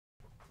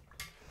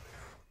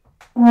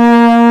Do you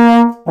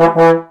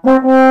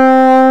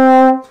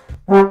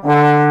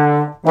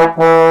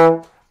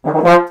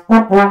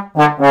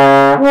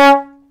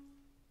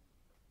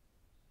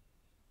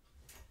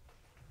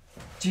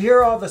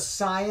hear all the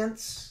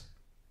science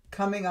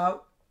coming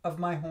out of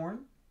my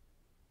horn?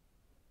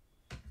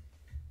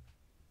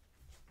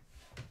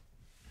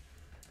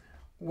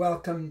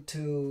 Welcome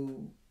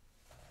to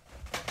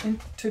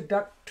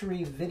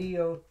Introductory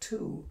Video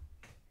 2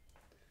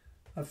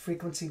 of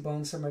Frequency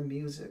Bone Summer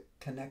Music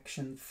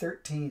Connection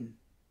 13.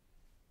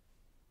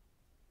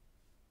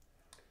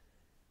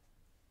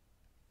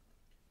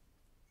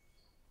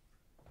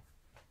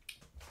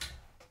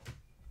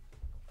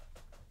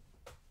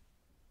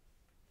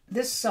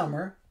 This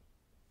summer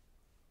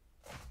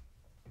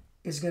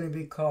is going to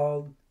be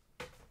called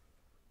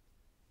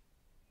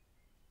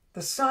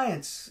The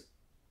Science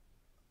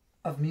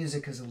of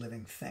Music as a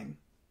Living Thing.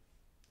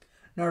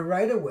 Now,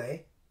 right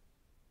away,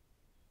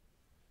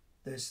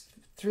 there's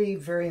three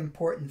very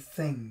important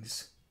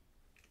things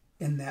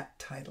in that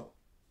title.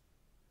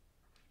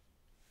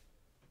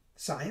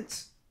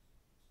 Science,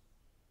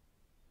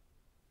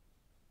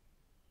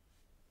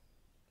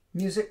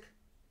 music,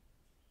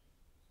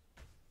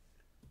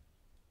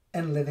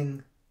 and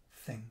living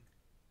thing.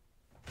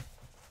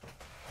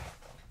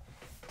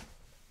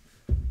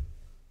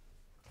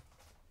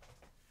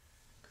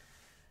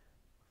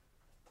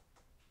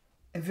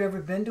 Have you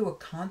ever been to a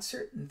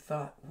concert and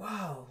thought,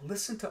 wow,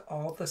 listen to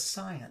all the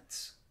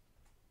science?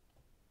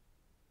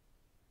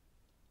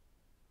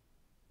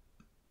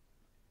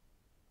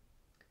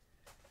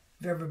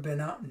 Have you ever been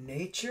out in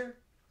nature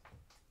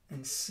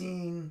and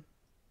seen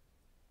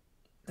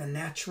the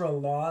natural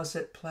laws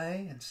at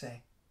play and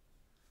say,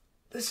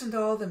 listen to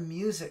all the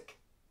music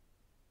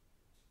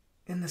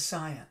in the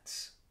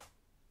science?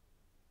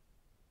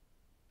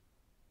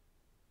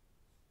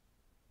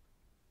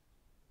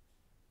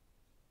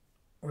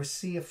 Or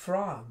see a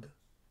frog,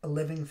 a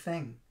living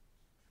thing,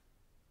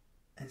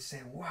 and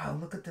say, wow,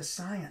 look at the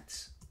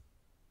science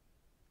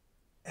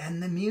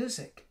and the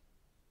music.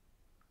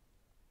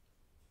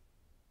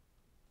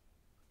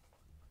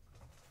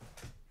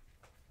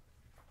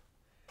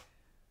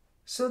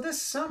 So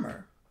this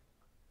summer,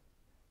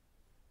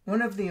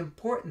 one of the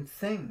important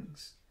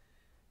things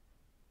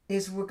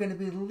is we're going to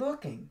be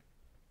looking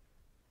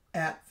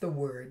at the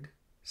word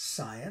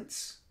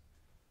science.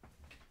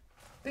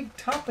 Big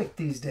topic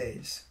these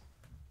days.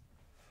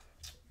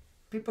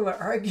 People are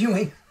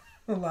arguing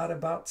a lot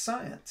about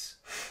science.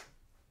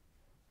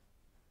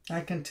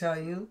 I can tell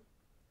you,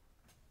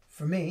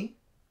 for me,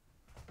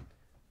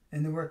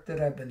 in the work that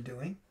I've been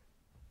doing,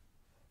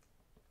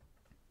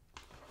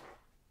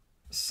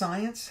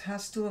 science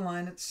has to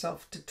align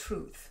itself to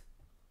truth.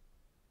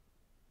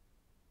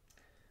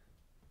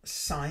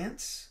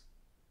 Science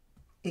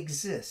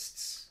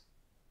exists,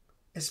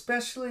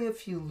 especially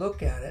if you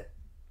look at it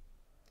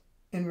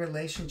in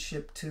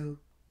relationship to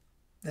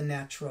the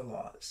natural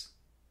laws.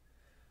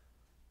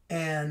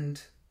 And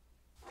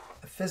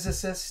a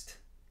physicist,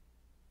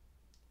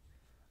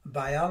 a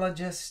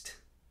biologist,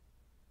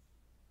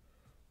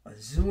 a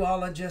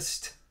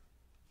zoologist,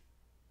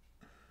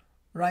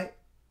 right?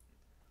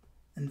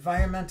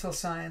 Environmental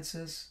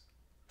sciences,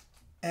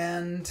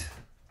 and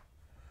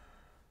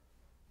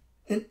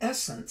in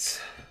essence,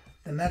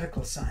 the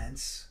medical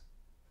science,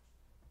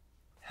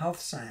 health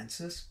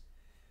sciences,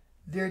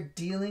 they're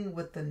dealing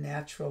with the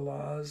natural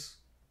laws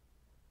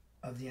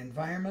of the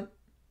environment,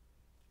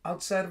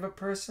 outside of a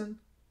person,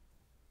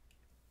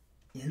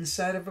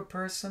 inside of a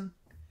person,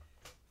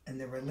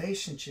 and the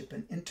relationship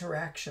and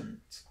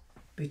interactions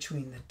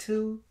between the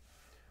two,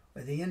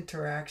 or the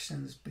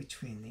interactions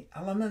between the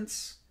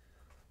elements,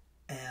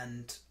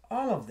 and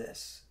all of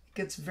this. It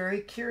gets very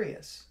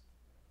curious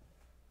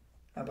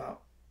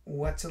about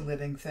what's a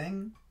living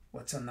thing,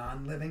 what's a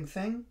non-living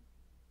thing,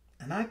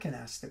 and I can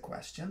ask the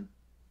question,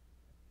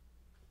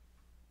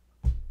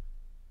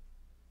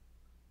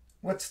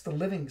 what's the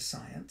living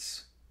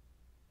science?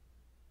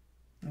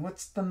 And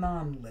what's the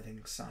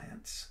non-living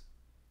science?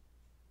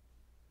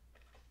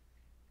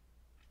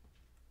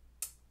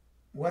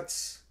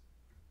 What's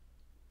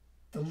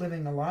the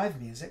living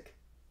alive music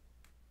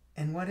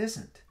and what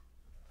isn't?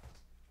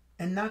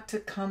 And not to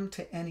come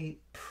to any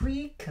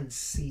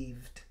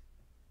preconceived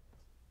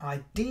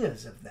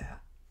ideas of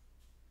that,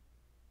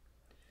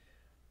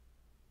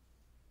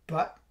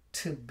 but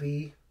to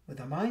be with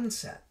a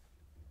mindset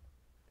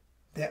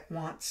that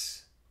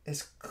wants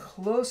as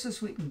close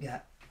as we can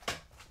get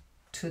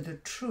to the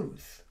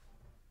truth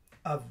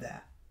of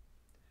that.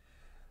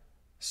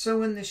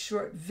 So in this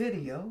short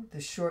video, the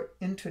short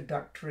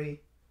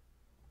introductory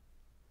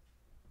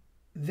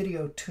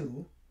video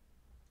 2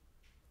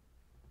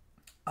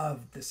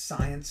 of the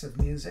science of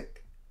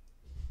music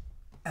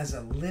as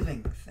a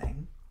living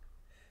thing,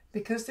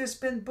 because there's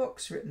been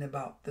books written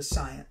about the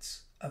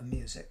science of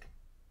music.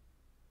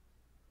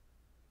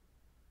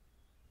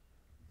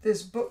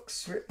 There's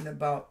books written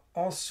about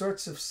all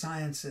sorts of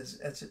sciences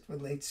as it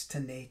relates to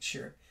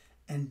nature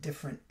and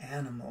different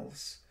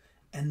animals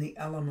and the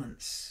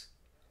elements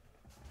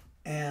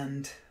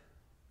and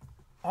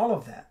all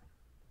of that.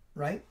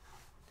 right?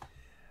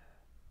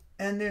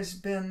 And there's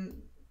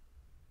been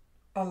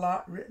a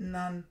lot written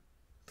on,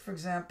 for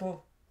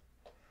example,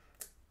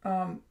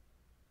 the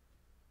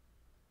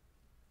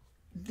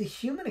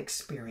human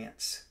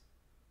experience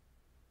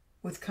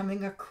with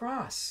coming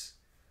across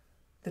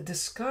the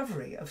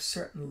discovery of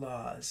certain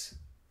laws.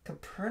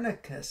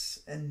 Copernicus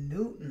and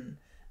Newton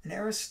and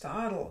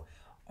Aristotle,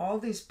 all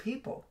these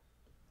people,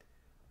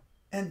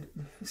 and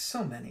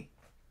so many,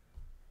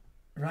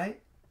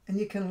 right? And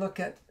you can look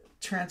at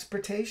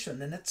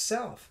transportation in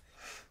itself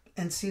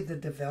and see the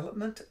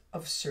development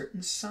of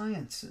certain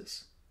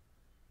sciences.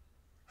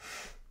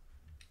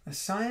 The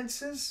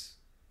sciences,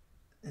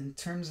 in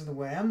terms of the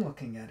way I'm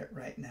looking at it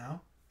right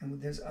now,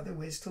 and there's other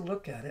ways to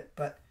look at it,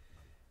 but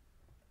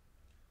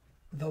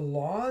the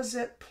laws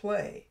at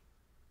play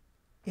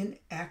in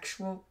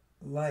actual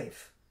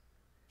life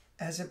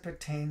as it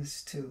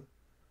pertains to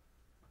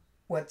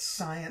what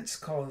science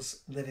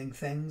calls living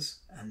things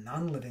and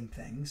non-living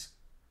things.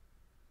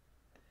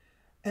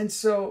 And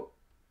so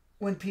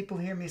when people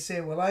hear me say,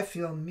 well, I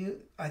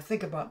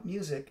think about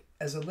music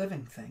as a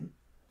living thing,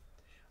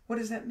 what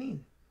does that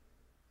mean?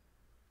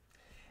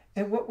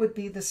 And what would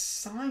be the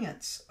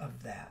science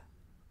of that?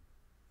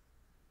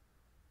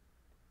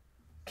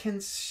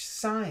 Can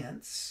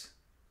science,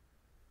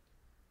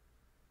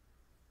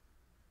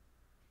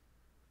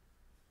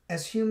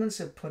 as humans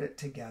have put it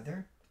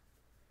together,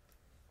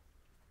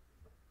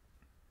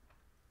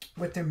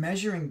 with their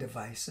measuring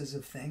devices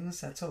of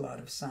things, that's a lot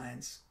of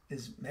science,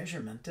 is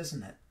measurement,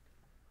 isn't it?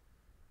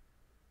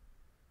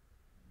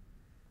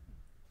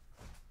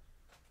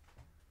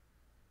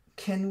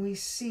 Can we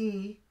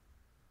see,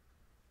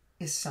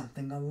 is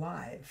something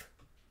alive?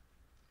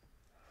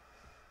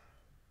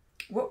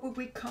 What would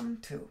we come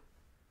to?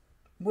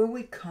 Will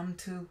we come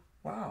to,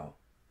 wow,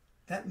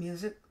 that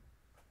music,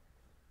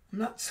 I'm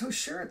not so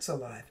sure it's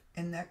alive.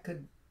 And that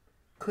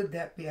could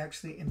that be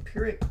actually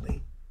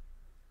empirically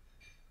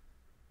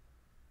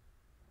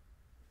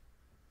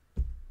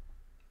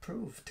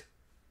proved?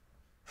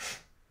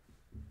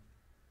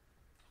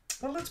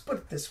 Well, let's put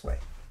it this way.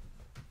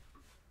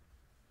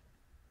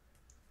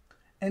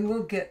 And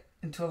we'll get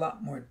into a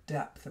lot more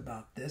depth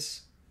about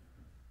this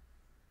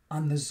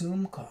on the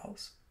Zoom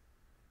calls,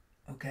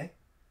 okay?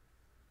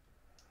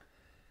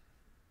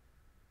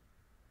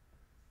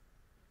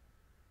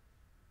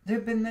 There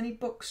have been many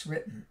books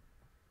written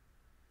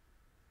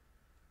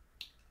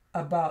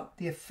about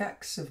the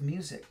effects of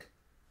music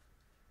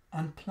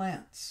on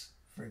plants,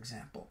 for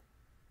example,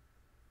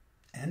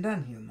 and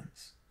on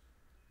humans.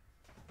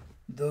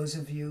 Those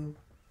of you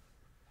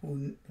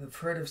who have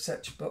heard of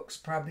such books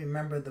probably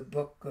remember the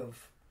book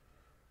of,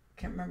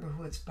 I can't remember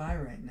who it's by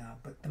right now,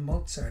 but the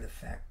Mozart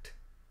effect.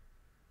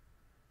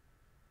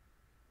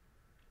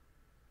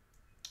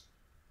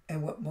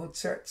 And what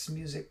Mozart's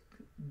music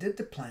did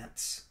to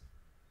plants,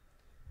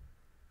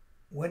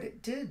 what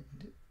it did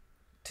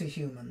to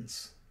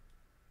humans'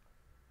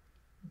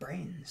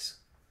 brains.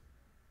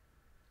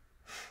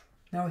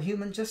 Now, a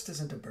human just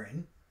isn't a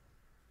brain.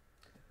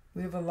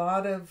 We have a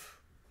lot of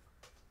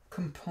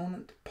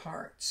component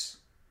parts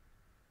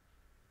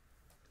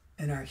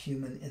in our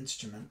human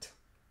instrument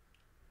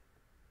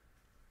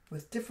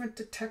with different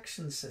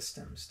detection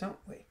systems, don't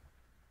we?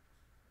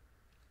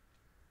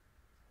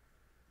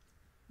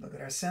 Look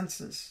at our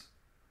senses.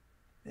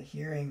 The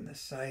hearing, the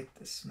sight,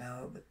 the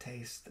smell, the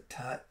taste, the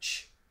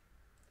touch.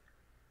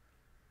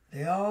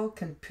 They all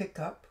can pick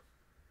up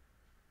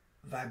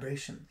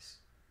vibrations.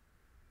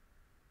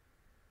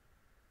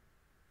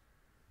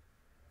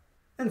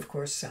 And of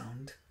course,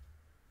 sound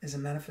is a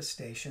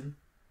manifestation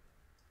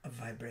of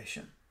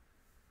vibration.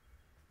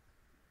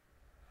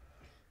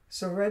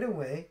 So right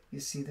away,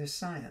 you see there's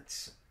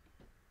science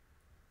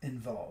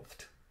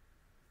involved.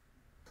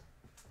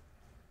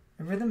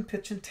 The rhythm,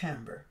 pitch, and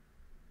timbre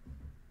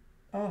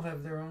all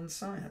have their own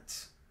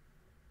science.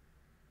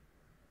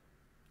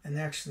 And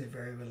they're actually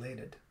very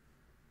related.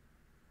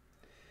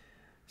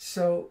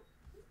 So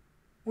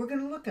we're going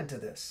to look into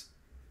this.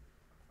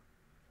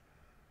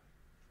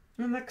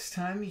 The next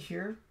time you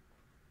hear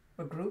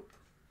a group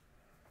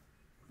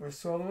or a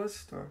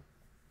soloist, or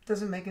it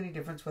doesn't make any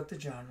difference what the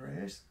genre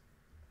is.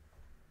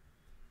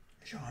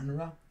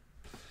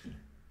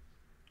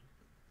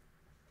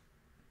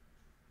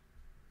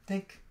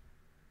 Think,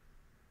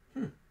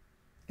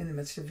 in the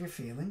midst of your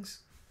feelings,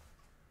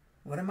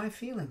 what am I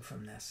feeling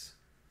from this?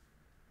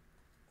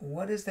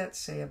 What does that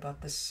say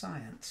about the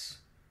science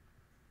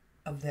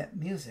of that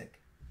music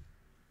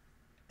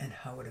and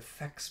how it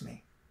affects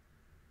me?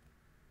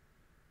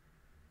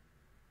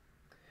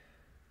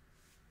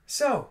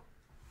 So,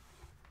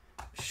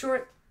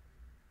 short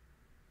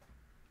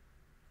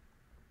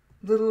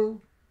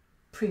little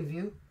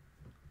preview,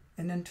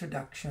 an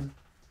introduction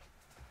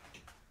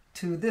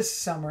to this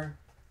summer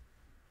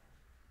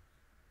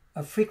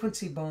of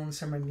Frequency Bone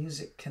Summer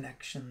Music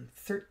Connection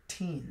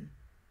 13,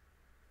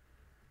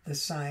 the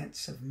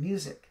science of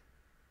music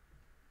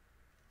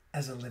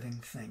as a living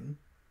thing.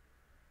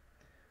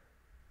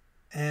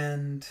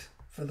 And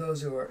for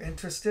those who are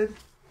interested, you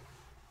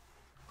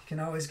can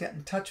always get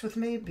in touch with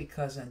me,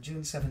 because on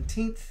June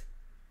 17th,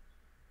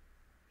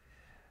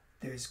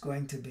 there's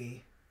going to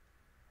be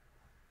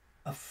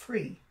a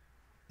free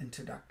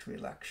introductory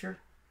lecture.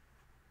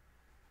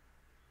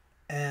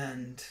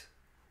 And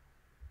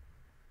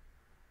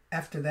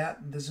after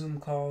that, the Zoom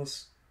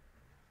calls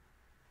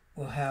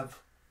will have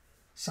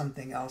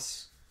something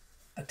else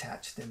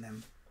attached in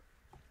them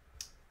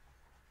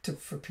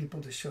for people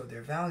to show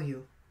their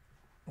value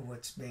of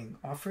what's being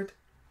offered,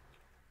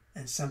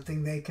 and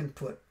something they can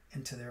put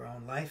into their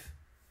own life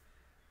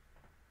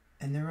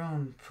and their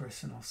own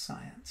personal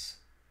science.